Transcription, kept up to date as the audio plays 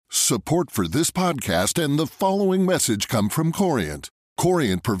Support for this podcast and the following message come from Corient.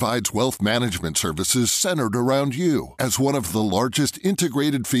 Corient provides wealth management services centered around you. As one of the largest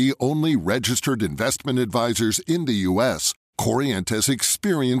integrated fee-only registered investment advisors in the U.S., Corient has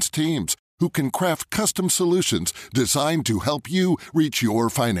experienced teams who can craft custom solutions designed to help you reach your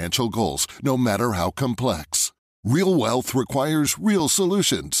financial goals, no matter how complex. Real wealth requires real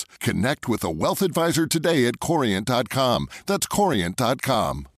solutions. Connect with a wealth advisor today at Corient.com. That's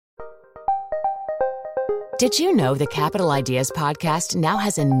Corient.com. Did you know the Capital Ideas podcast now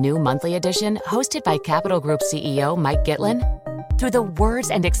has a new monthly edition hosted by Capital Group CEO Mike Gitlin? Through the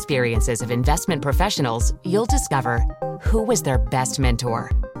words and experiences of investment professionals, you'll discover who was their best mentor,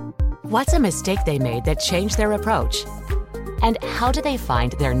 what's a mistake they made that changed their approach, and how do they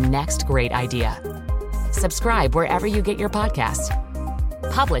find their next great idea. Subscribe wherever you get your podcasts.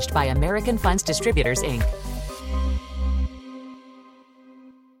 Published by American Funds Distributors, Inc.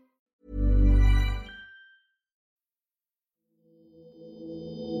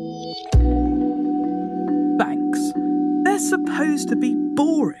 Banks. They're supposed to be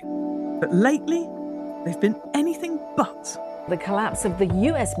boring, but lately they've been anything but. The collapse of the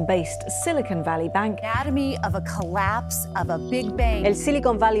US-based Silicon Valley Bank. Anatomy of a collapse of a big bang. El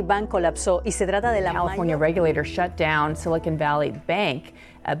Silicon Valley Bank colapsó y se trata de la California regulator shut down Silicon Valley Bank,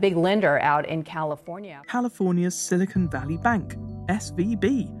 a big lender out in California. California's Silicon Valley Bank,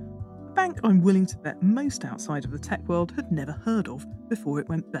 SVB. A bank I'm willing to bet most outside of the tech world had never heard of before it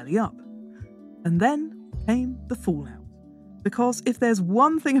went belly up. And then came the fallout. Because if there's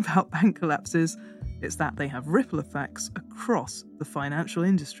one thing about bank collapses, it's that they have ripple effects across the financial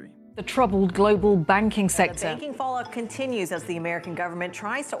industry. The troubled global banking sector. The banking fallout continues as the American government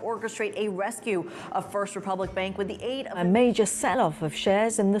tries to orchestrate a rescue of First Republic Bank with the aid of a major sell-off of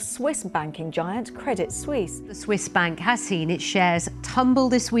shares in the Swiss banking giant Credit Suisse. The Swiss bank has seen its shares tumble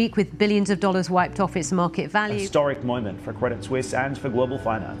this week with billions of dollars wiped off its market value. A historic moment for Credit Suisse and for global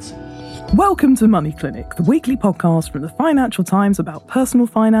finance. Welcome to Money Clinic, the weekly podcast from the Financial Times about personal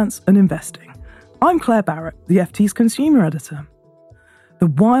finance and investing. I'm Claire Barrett, the FT's consumer editor. The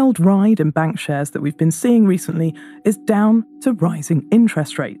wild ride in bank shares that we've been seeing recently is down to rising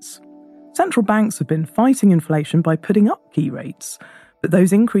interest rates. Central banks have been fighting inflation by putting up key rates, but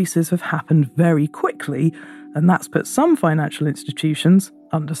those increases have happened very quickly, and that's put some financial institutions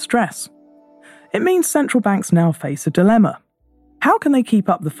under stress. It means central banks now face a dilemma. How can they keep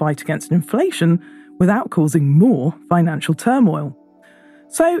up the fight against inflation without causing more financial turmoil?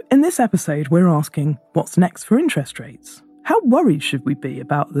 So, in this episode, we're asking, what's next for interest rates? How worried should we be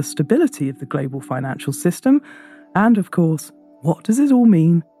about the stability of the global financial system? And, of course, what does it all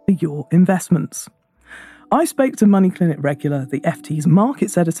mean for your investments? I spoke to Money Clinic regular, the FT's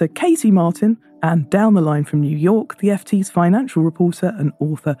markets editor, Katie Martin, and down the line from New York, the FT's financial reporter and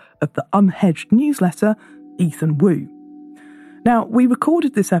author of the Unhedged newsletter, Ethan Wu. Now, we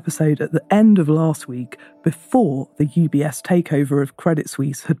recorded this episode at the end of last week before the UBS takeover of Credit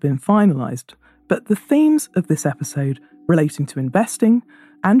Suisse had been finalised, but the themes of this episode relating to investing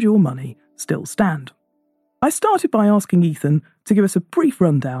and your money still stand. I started by asking Ethan to give us a brief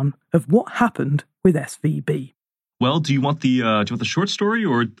rundown of what happened with SVB. Well, do you want the short story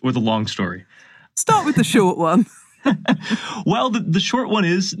or the long story? Start with the short one. Well, the short one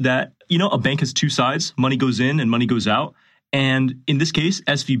is that, a bank has two sides. Money goes in and money goes out. And in this case,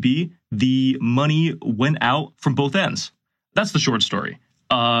 SVB, the money went out from both ends. That's the short story.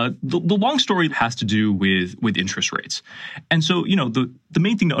 The long story has to do with interest rates. And so, the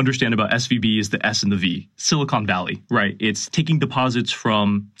main thing to understand about SVB is the S and the V, Silicon Valley, right? It's taking deposits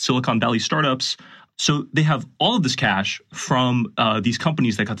from Silicon Valley startups. So they have all of this cash from these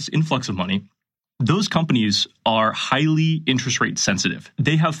companies that got this influx of money. Those companies are highly interest rate sensitive.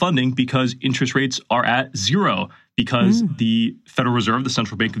 They have funding because interest rates are at zero because the Federal Reserve, the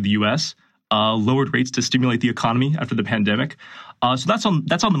central bank of the U.S., lowered rates to stimulate the economy after the pandemic. So that's on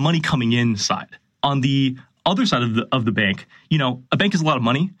the money coming in side. On the other side of the bank, a bank has a lot of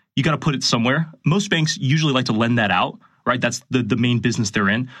money. You got to put it somewhere. Most banks usually like to lend that out, right? That's the main business they're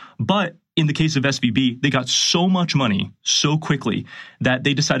in. But in the case of SVB, they got so much money so quickly that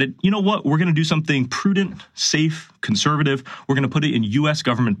they decided, you know what, we're going to do something prudent, safe, conservative. We're going to put it in U.S.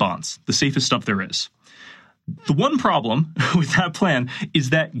 government bonds, the safest stuff there is. The one problem with that plan is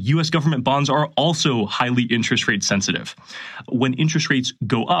that U.S. government bonds are also highly interest rate sensitive. When interest rates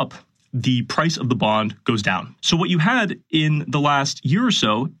go up, the price of the bond goes down. So what you had in the last year or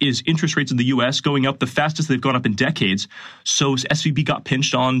so is interest rates in the U.S. going up the fastest they've gone up in decades. So SVB got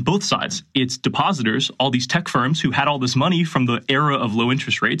pinched on both sides. Its depositors, all these tech firms who had all this money from the era of low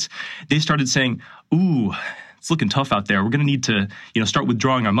interest rates, they started saying, ooh, it's looking tough out there. We're going to need to, start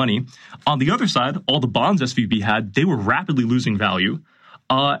withdrawing our money. On the other side, all the bonds SVB had, they were rapidly losing value.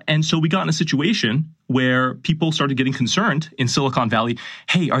 And so we got in a situation where people started getting concerned in Silicon Valley.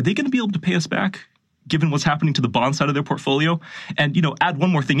 Hey, are they going to be able to pay us back, given what's happening to the bond side of their portfolio? And, add one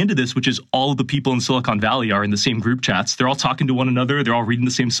more thing into this, which is all of the people in Silicon Valley are in the same group chats. They're all talking to one another. They're all reading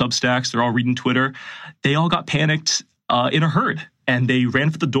the same Substacks. They're all reading Twitter. They all got panicked in a herd, and they ran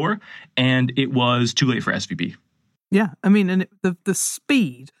for the door, and it was too late for SVB. Yeah, I mean, and the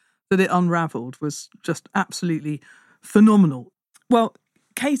speed that it unraveled was just absolutely phenomenal. Well,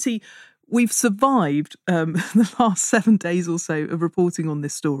 Katie, we've survived the last 7 days or so of reporting on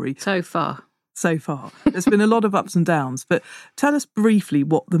this story. So far. There's been a lot of ups and downs, but tell us briefly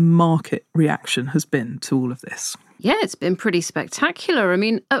what the market reaction has been to all of this. Yeah, it's been pretty spectacular. I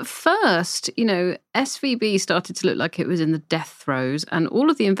mean, at first, SVB started to look like it was in the death throes, and all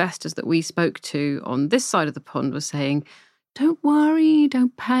of the investors that we spoke to on this side of the pond were saying, don't worry,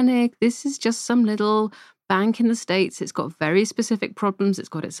 don't panic. This is just some little bank in the States. It's got very specific problems. It's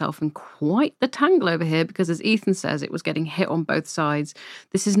got itself in quite the tangle over here because, as Ethan says, it was getting hit on both sides.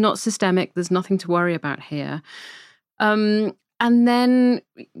 This is not systemic. There's nothing to worry about here. And then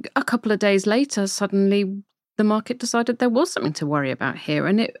a couple of days later, suddenly the market decided there was something to worry about here,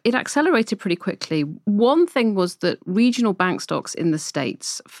 and it accelerated pretty quickly. One thing was that regional bank stocks in the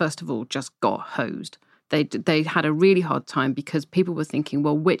States, first of all, just got hosed. They had a really hard time because people were thinking,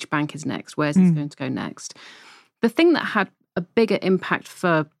 well, which bank is next? Where's this going to go next? The thing that had a bigger impact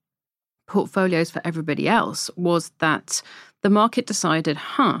for portfolios for everybody else was that the market decided,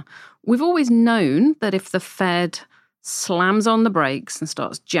 we've always known that if the Fed slams on the brakes and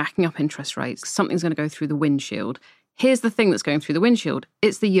starts jacking up interest rates, something's going to go through the windshield. Here's the thing that's going through the windshield.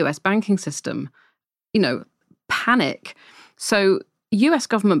 It's the US banking system. Panic. So US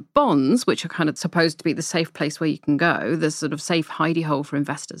government bonds, which are kind of supposed to be the safe place where you can go, the sort of safe hidey hole for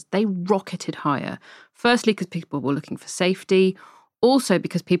investors, they rocketed higher. Firstly, because people were looking for safety. Also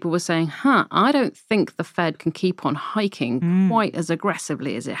because people were saying, I don't think the Fed can keep on hiking quite as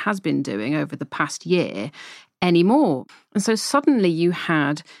aggressively as it has been doing over the past year anymore. And so suddenly you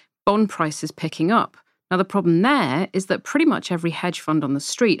had bond prices picking up. Now, the problem there is that pretty much every hedge fund on the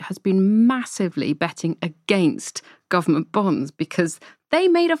street has been massively betting against government bonds because they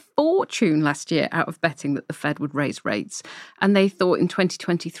made a fortune last year out of betting that the Fed would raise rates. And they thought in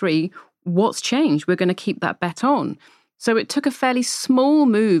 2023, what's changed? We're going to keep that bet on. So it took a fairly small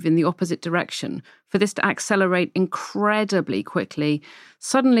move in the opposite direction for this to accelerate incredibly quickly.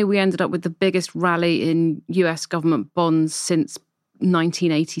 Suddenly, we ended up with the biggest rally in US government bonds since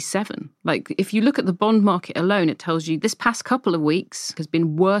 1987. Like, if you look at the bond market alone, it tells you this past couple of weeks has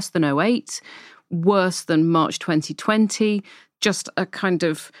been worse than 2008, worse than March 2020, just a kind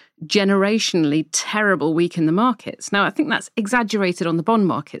of generationally terrible week in the markets. Now, I think that's exaggerated on the bond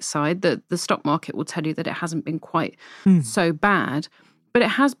market side. The stock market will tell you that it hasn't been quite so bad, but it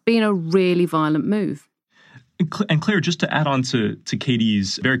has been a really violent move. And Claire, just to add on to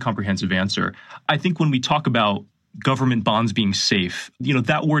Katie's very comprehensive answer, I think when we talk about government bonds being safe,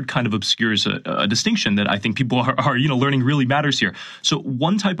 that word kind of obscures a distinction that I think people are learning really matters here. So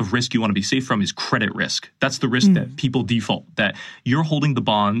one type of risk you want to be safe from is credit risk. That's the risk that people default, that you're holding the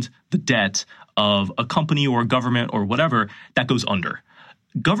bond, the debt of a company or a government or whatever that goes under.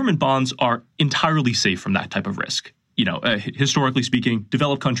 Government bonds are entirely safe from that type of risk. Historically speaking,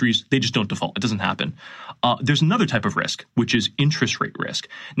 developed countries, they just don't default. It doesn't happen. There's another type of risk, which is interest rate risk.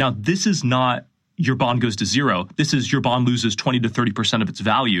 Now, this is not your bond goes to zero. This is your bond loses 20 to 30% of its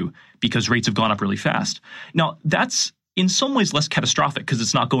value because rates have gone up really fast. Now, that's in some ways less catastrophic because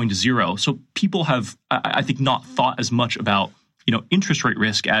it's not going to zero. So people have, I think, not thought as much about, interest rate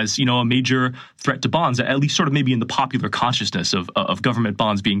risk as, a major threat to bonds, at least sort of maybe in the popular consciousness of government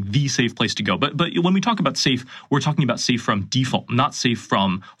bonds being the safe place to go. But when we talk about safe, we're talking about safe from default, not safe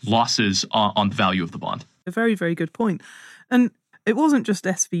from losses on the value of the bond. A very, very good point. And it wasn't just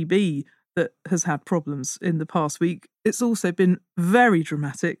SVB that has had problems in the past week. It's also been very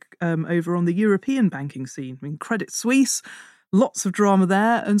dramatic over on the European banking scene. I mean, Credit Suisse, lots of drama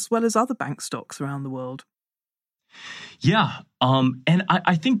there, as well as other bank stocks around the world. Yeah. And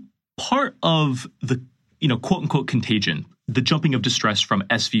I think part of the, quote unquote contagion, the jumping of distress from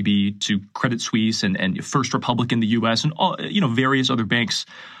SVB to Credit Suisse and First Republic in the US and all, various other banks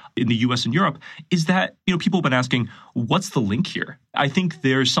in the US and Europe is that, people have been asking, what's the link here? I think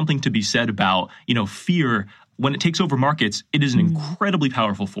there's something to be said about, fear. When it takes over markets, it is an incredibly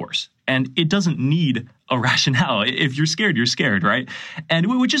powerful force. And it doesn't need a rationale. If you're scared, you're scared, right? And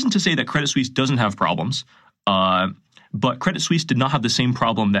which isn't to say that Credit Suisse doesn't have problems. But Credit Suisse did not have the same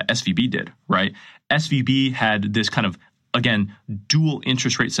problem that SVB did, right? SVB had this kind of, again, dual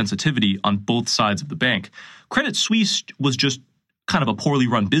interest rate sensitivity on both sides of the bank. Credit Suisse was just kind of a poorly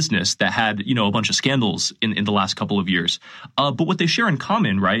run business that had, a bunch of scandals in the last couple of years. But what they share in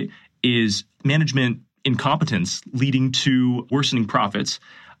common, right, is management incompetence leading to worsening profits.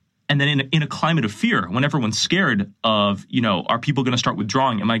 And then in a climate of fear, when everyone's scared of, are people going to start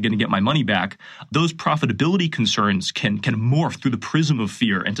withdrawing? Am I going to get my money back? Those profitability concerns can morph through the prism of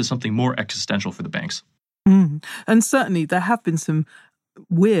fear into something more existential for the banks. And certainly there have been some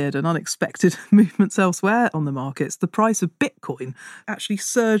weird and unexpected movements elsewhere on the markets. The price of Bitcoin actually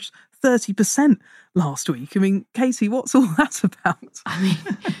surged 30% last week. I mean, Katie, what's all that about?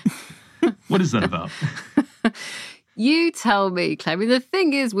 What is that about? You tell me, Claire. I mean, the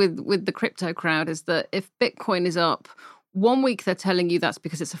thing is with the crypto crowd is that if Bitcoin is up, 1 week they're telling you that's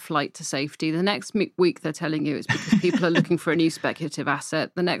because it's a flight to safety. The next week they're telling you it's because people are looking for a new speculative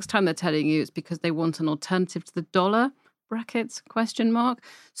asset. The next time they're telling you it's because they want an alternative to the dollar, brackets, question mark.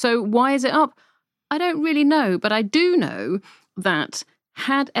 So why is it up? I don't really know, but I do know that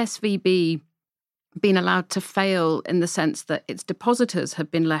had SVB been allowed to fail in the sense that its depositors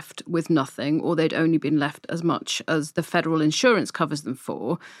had been left with nothing, or they'd only been left as much as the federal insurance covers them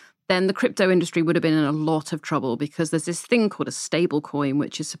for, then the crypto industry would have been in a lot of trouble, because there's this thing called a stable coin,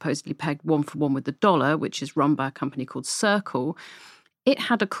 which is supposedly pegged 1-for-1 with the dollar, which is run by a company called Circle. It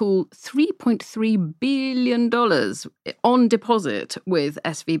had a cool $3.3 billion on deposit with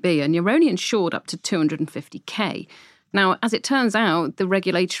SVB, and you're only insured up to $250K. Now, as it turns out, the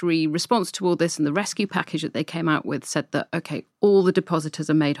regulatory response to all this and the rescue package that they came out with said that, okay, all the depositors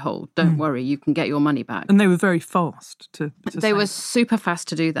are made whole. Don't worry, you can get your money back. And they were very fast to They were super fast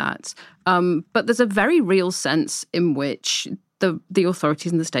to do that. But there's a very real sense in which the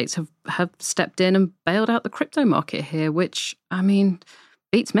authorities in the States have stepped in and bailed out the crypto market here, which,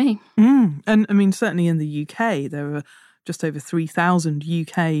 beats me. And certainly in the UK, there were just over 3,000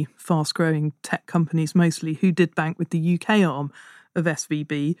 UK fast-growing tech companies, mostly, who did bank with the UK arm of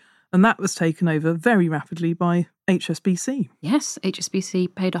SVB, and that was taken over very rapidly by HSBC. Yes,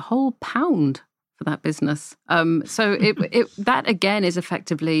 HSBC paid a whole £1 for that business. So that, again, is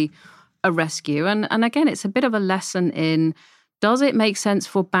effectively a rescue. And again, it's a bit of a lesson in, does it make sense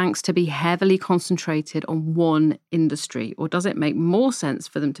for banks to be heavily concentrated on one industry? Or does it make more sense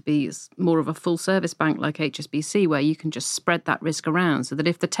for them to be more of a full-service bank like HSBC, where you can just spread that risk around so that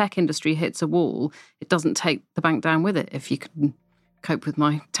if the tech industry hits a wall, it doesn't take the bank down with it, if you can cope with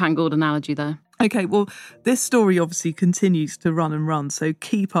my tangled analogy there. Okay, well, this story obviously continues to run and run, so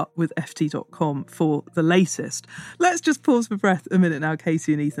keep up with FT.com for the latest. Let's just pause for breath a minute now,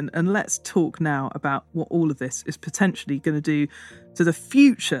 Katie and Ethan, and let's talk now about what all of this is potentially going to do to the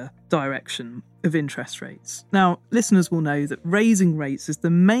future direction of interest rates. Now, listeners will know that raising rates is the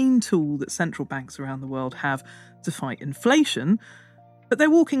main tool that central banks around the world have to fight inflation, but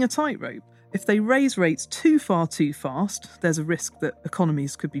they're walking a tightrope. If they raise rates too far too fast, there's a risk that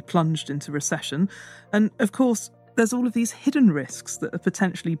economies could be plunged into recession. And of course, there's all of these hidden risks that are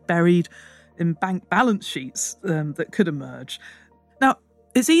potentially buried in bank balance sheets that could emerge. Now,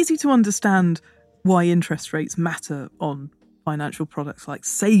 it's easy to understand why interest rates matter on financial products like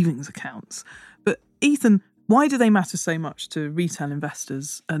savings accounts. But Ethan, why do they matter so much to retail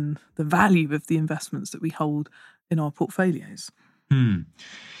investors and the value of the investments that we hold in our portfolios?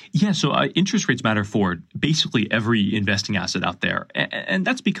 Yeah, so interest rates matter for basically every investing asset out there. And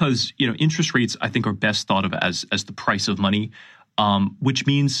that's because, interest rates, I think, are best thought of as the price of money, which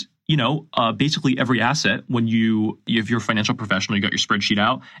means, basically every asset, if you're a financial professional, you got your spreadsheet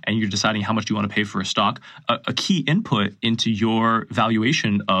out and you're deciding how much you want to pay for a stock, a key input into your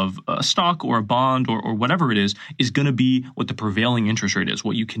valuation of a stock or a bond or whatever it is going to be what the prevailing interest rate is,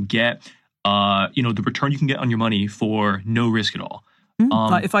 what you can get, the return you can get on your money for no risk at all.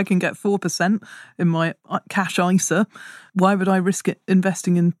 Like if I can get 4% in my cash ISA, why would I risk it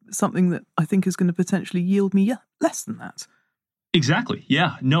investing in something that I think is going to potentially yield me less than that? Exactly.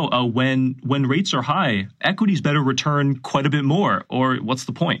 Yeah. No, when rates are high, equities better return quite a bit more, or what's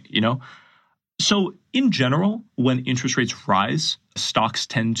the point, So in general, when interest rates rise, stocks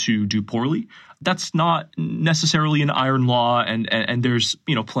tend to do poorly. That's not necessarily an iron law, and there's,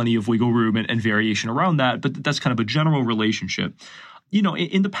 plenty of wiggle room and variation around that, but that's kind of a general relationship.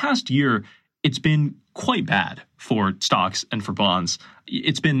 In the past year, it's been quite bad for stocks and for bonds.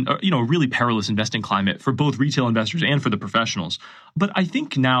 It's been, a really perilous investing climate for both retail investors and for the professionals. But I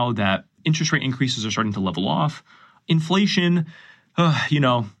think now that interest rate increases are starting to level off, inflation,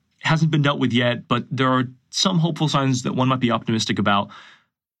 hasn't been dealt with yet, but there are some hopeful signs that one might be optimistic about.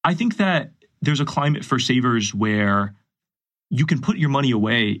 I think that there's a climate for savers where you can put your money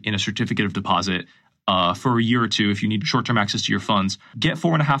away in a certificate of deposit for a year or two if you need short-term access to your funds. Get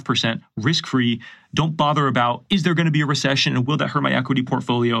 4.5% risk-free. Don't bother about, is there going to be a recession and will that hurt my equity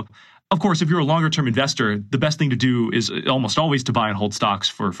portfolio? Of course, if you're a longer-term investor, the best thing to do is almost always to buy and hold stocks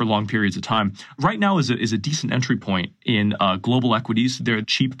for long periods of time. Right now is a decent entry point in global equities. They're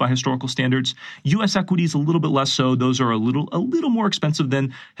cheap by historical standards. U.S. equities a little bit less so. Those are a little more expensive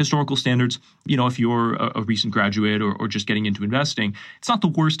than historical standards. If you're a recent graduate or just getting into investing, it's not the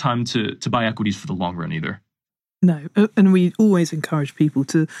worst time to buy equities for the long run either. No, and we always encourage people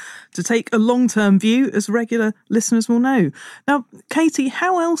to take a long-term view, as regular listeners will know. Now, Katie,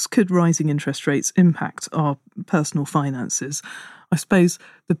 how else could rising interest rates impact our personal finances? I suppose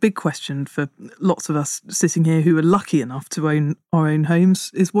the big question for lots of us sitting here who are lucky enough to own our own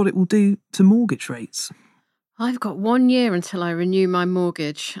homes is what it will do to mortgage rates. I've got 1 year until I renew my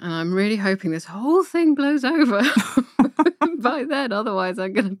mortgage, and I'm really hoping this whole thing blows over by then. Otherwise,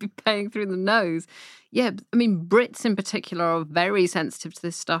 I'm going to be paying through the nose. Yeah, I mean, Brits in particular are very sensitive to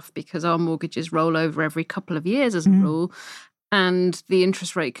this stuff because our mortgages roll over every couple of years as a rule, and the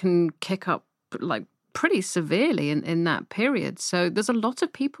interest rate can kick up like pretty severely in that period. So there's a lot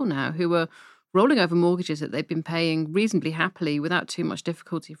of people now who are rolling over mortgages that they've been paying reasonably happily without too much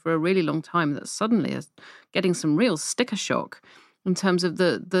difficulty for a really long time that suddenly is getting some real sticker shock in terms of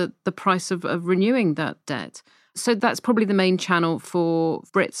the price of renewing that debt. So that's probably the main channel for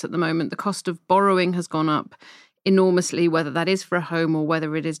Brits at the moment. The cost of borrowing has gone up enormously, whether that is for a home or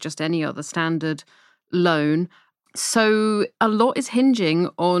whether it is just any other standard loan. So a lot is hinging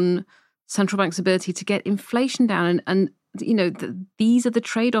on central bank's ability to get inflation down. And these are the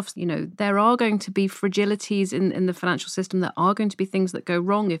trade-offs. There are going to be fragilities in the financial system. There are going to be things that go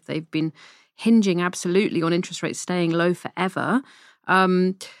wrong if they've been hinging absolutely on interest rates staying low forever.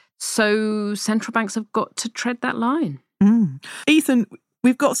 So central banks have got to tread that line. Ethan,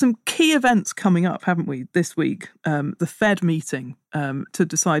 we've got some key events coming up, haven't we, this week? The Fed meeting to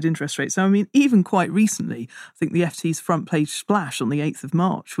decide interest rates. So, I mean, even quite recently, I think the FT's front page splash on the 8th of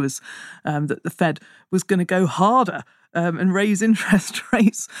March was that the Fed was going to go harder and raise interest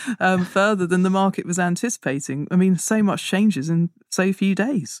rates further than the market was anticipating. I mean, so much changes in so few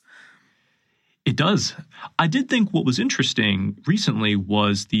days. It does. I did think what was interesting recently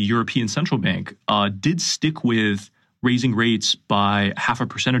was the European Central Bank did stick with raising rates by 0.5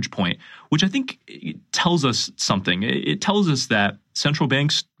 percentage point, which I think tells us something. It tells us that central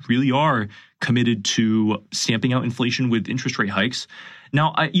banks really are committed to stamping out inflation with interest rate hikes.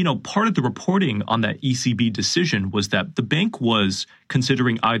 Now, part of the reporting on that ECB decision was that the bank was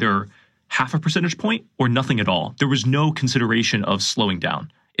considering either 0.5 percentage point or nothing at all. There was no consideration of slowing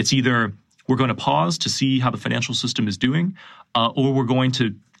down. It's either we're going to pause to see how the financial system is doing, or we're going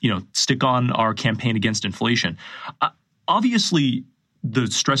to, stick on our campaign against inflation. Obviously, the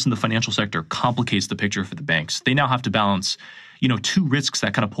stress in the financial sector complicates the picture for the banks. They now have to balance, two risks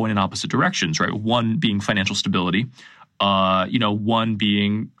that kind of point in opposite directions, right? One being financial stability, one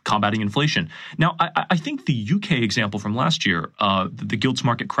being combating inflation. Now, I think the UK example from last year, the gilts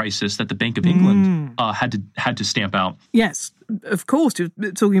market crisis that the Bank of England had to stamp out. Yes, of course. You're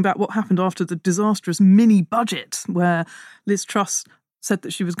talking about what happened after the disastrous mini budget, where Liz Truss said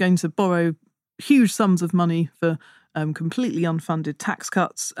that she was going to borrow huge sums of money for completely unfunded tax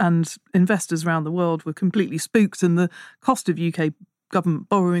cuts, and investors around the world were completely spooked, and the cost of UK government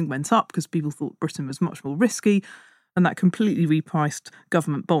borrowing went up because people thought Britain was much more risky. And that completely repriced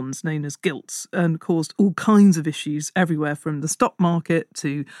government bonds, known as gilts, and caused all kinds of issues everywhere from the stock market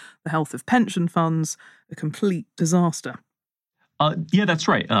to the health of pension funds, a complete disaster. Yeah, that's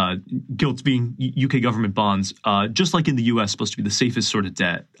right. Gilts being UK government bonds, just like in the US, supposed to be the safest sort of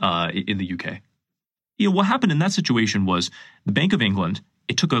debt in the UK. What happened in that situation was the Bank of England,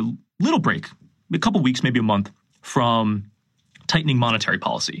 it took a little break, a couple of weeks, maybe a month, from tightening monetary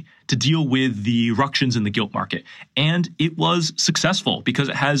policy to deal with the ructions in the gilt market. And it was successful because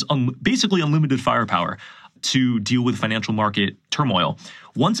it has basically unlimited firepower to deal with financial market turmoil.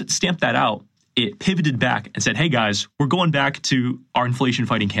 Once it stamped that out, it pivoted back and said, hey, guys, we're going back to our inflation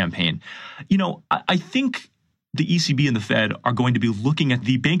fighting campaign. I think the ECB and the Fed are going to be looking at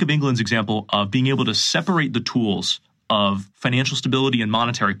the Bank of England's example of being able to separate the tools of financial stability and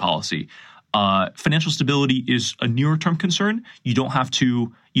monetary policy. Financial stability is a nearer term concern. You don't have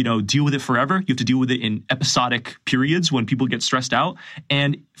to, deal with it forever. You have to deal with it in episodic periods when people get stressed out.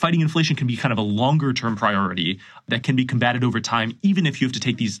 And fighting inflation can be kind of a longer term priority that can be combated over time, even if you have to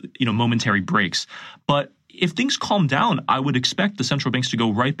take these, momentary breaks. But if things calm down, I would expect the central banks to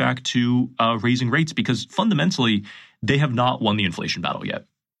go right back to raising rates because fundamentally they have not won the inflation battle yet.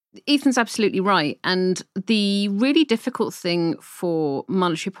 Ethan's absolutely right. And the really difficult thing for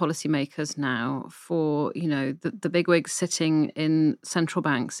monetary policymakers now, for, the bigwigs sitting in central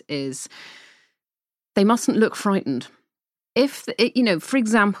banks, is they mustn't look frightened. If, for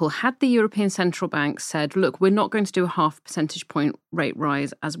example, had the European Central Bank said, look, we're not going to do a 0.5 percentage point rate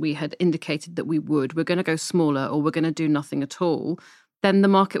rise as we had indicated that we would, we're going to go smaller or we're going to do nothing at all, then the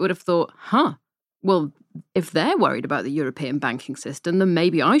market would have thought, well, if they're worried about the European banking system, then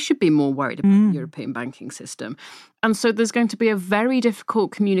maybe I should be more worried about the European banking system. And so there's going to be a very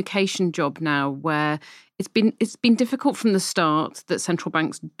difficult communication job now where it's been difficult from the start that central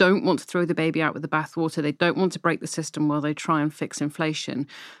banks don't want to throw the baby out with the bathwater. They don't want to break the system while they try and fix inflation.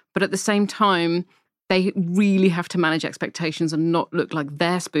 But at the same time, they really have to manage expectations and not look like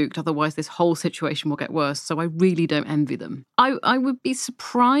they're spooked. Otherwise, this whole situation will get worse. So I really don't envy them. I would be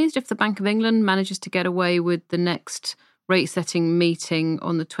surprised if the Bank of England manages to get away with the next rate-setting meeting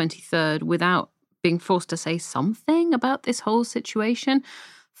on the 23rd without being forced to say something about this whole situation.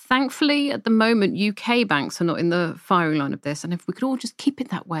 Thankfully, at the moment, UK banks are not in the firing line of this. And if we could all just keep it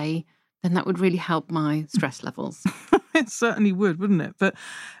that way, then that would really help my stress levels. It certainly would, wouldn't it? But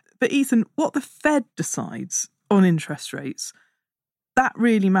Ethan, what the Fed decides on interest rates, that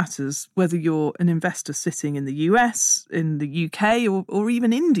really matters whether you're an investor sitting in the US, in the UK, or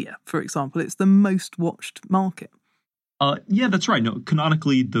even India, for example. It's the most watched market. Yeah, that's right. No,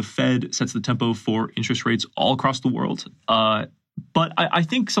 canonically, the Fed sets the tempo for interest rates all across the world. But I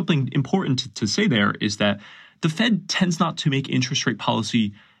think something important to say there is that the Fed tends not to make interest rate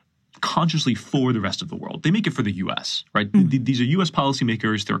policy consciously for the rest of the world. They make it for the U.S., right? These are U.S.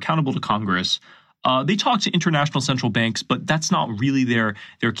 policymakers. They're accountable to Congress. They talk to international central banks, but that's not really their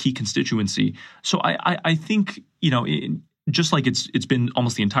key constituency. So I think, just like it's been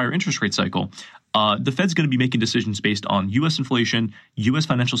almost the entire interest rate cycle, the Fed's going to be making decisions based on U.S. inflation, U.S.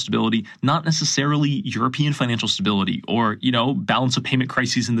 financial stability, not necessarily European financial stability or, balance of payment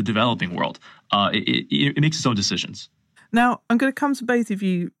crises in the developing world. It makes its own decisions. Now, I'm going to come to both of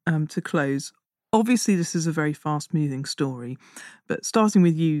you to close. Obviously, this is a very fast-moving story, but starting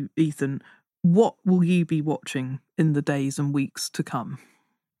with you, Ethan, what will you be watching in the days and weeks to come?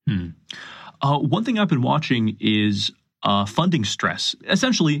 One thing I've been watching is funding stress.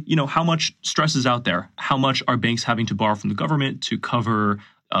 Essentially, how much stress is out there? How much are banks having to borrow from the government to cover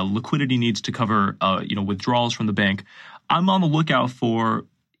liquidity needs, to cover withdrawals from the bank? I'm on the lookout for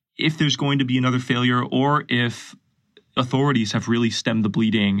if there's going to be another failure or if authorities have really stemmed the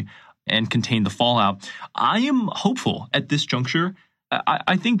bleeding and contained the fallout. I am hopeful at this juncture.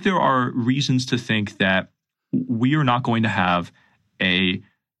 I think there are reasons to think that we are not going to have a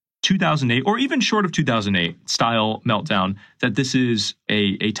 2008 or even short of 2008 style meltdown, that this is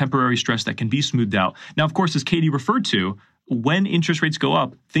a temporary stress that can be smoothed out. Now, of course, as Katie referred to, when interest rates go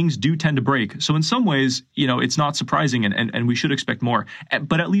up, things do tend to break. So in some ways, it's not surprising and we should expect more.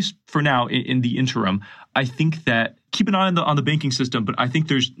 But at least for now, in the interim, I think that keep an eye on the banking system, but I think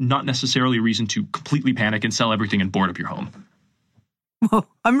there's not necessarily a reason to completely panic and sell everything and board up your home. Well,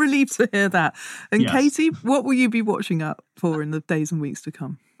 I'm relieved to hear that. And Yes. Katie, what will you be watching out for in the days and weeks to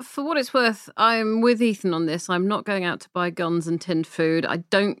come? For what it's worth, I'm with Ethan on this. I'm not going out to buy guns and tinned food. I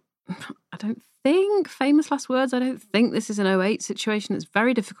don't think, famous last words, I don't think this is an 2008 situation. It's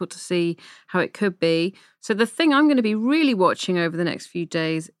very difficult to see how it could be. So the thing I'm going to be really watching over the next few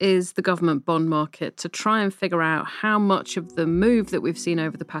days is the government bond market to try and figure out how much of the move that we've seen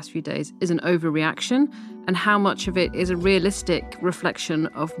over the past few days is an overreaction and how much of it is a realistic reflection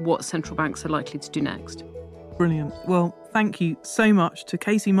of what central banks are likely to do next. Brilliant. Well, thank you so much to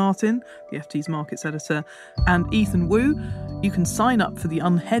Katie Martin, the FT's markets editor, and Ethan Wu. You can sign up for the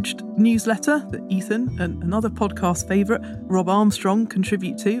Unhedged newsletter that Ethan and another podcast favourite, Rob Armstrong,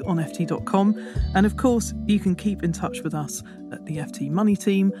 contribute to on FT.com. And of course, you can keep in touch with us at the FT Money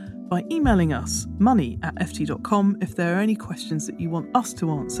Team by emailing us money@ft.com if there are any questions that you want us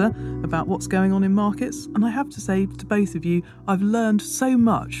to answer about what's going on in markets. And I have to say to both of you, I've learned so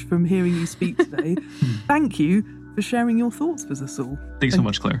much from hearing you speak today. Thank you for sharing your thoughts with us all. Thanks so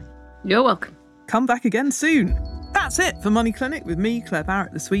much, Claire. You're welcome. Come back again soon. That's it for Money Clinic with me, Claire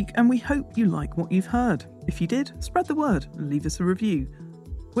Barrett, this week, and we hope you like what you've heard. If you did, spread the word and leave us a review.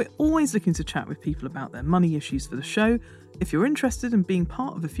 We're always looking to chat with people about their money issues for the show. If you're interested in being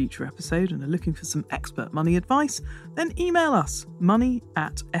part of a future episode and are looking for some expert money advice, then email us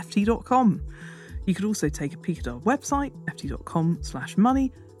money@ft.com. You could also take a peek at our website,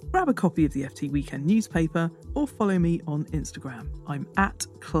 ft.com/money, grab a copy of the FT Weekend newspaper, or follow me on Instagram. I'm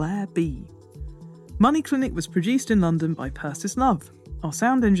 @ClaireB. Money Clinic was produced in London by Persis Love. Our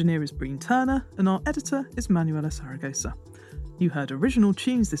sound engineer is Breen Turner, and our editor is Manuela Saragosa. You heard original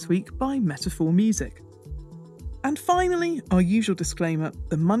tunes this week by Metaphor Music. And finally, our usual disclaimer,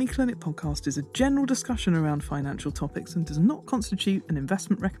 the Money Clinic podcast is a general discussion around financial topics and does not constitute an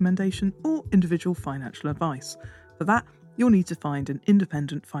investment recommendation or individual financial advice. For that, you'll need to find an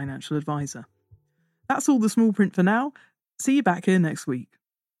independent financial advisor. That's all the small print for now. See you back here next week.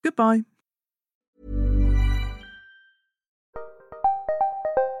 Goodbye.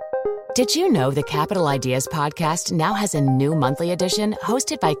 Did you know the Capital Ideas podcast now has a new monthly edition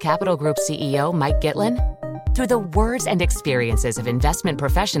hosted by Capital Group CEO Mike Gitlin? Through the words and experiences of investment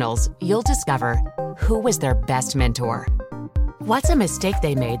professionals, you'll discover who was their best mentor, what's a mistake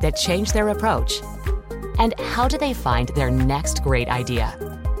they made that changed their approach, and how do they find their next great idea.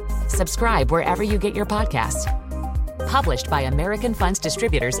 Subscribe wherever you get your podcasts. Published by American Funds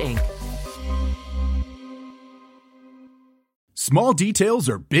Distributors, Inc. Small details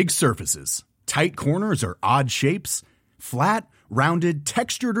are big surfaces. Tight corners are odd shapes. Flat, rounded,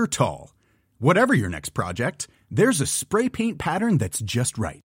 textured, or tall. Whatever your next project, there's a spray paint pattern that's just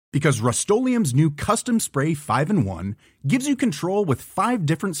right. Because Rust-Oleum's new Custom Spray 5-in-1 gives you control with 5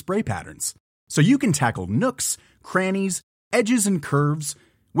 different spray patterns. So you can tackle nooks, crannies, edges, and curves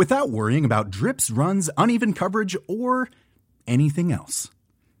without worrying about drips, runs, uneven coverage, or anything else.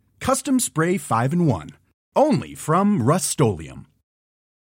 Custom Spray 5-in-1. Only from Rust-Oleum.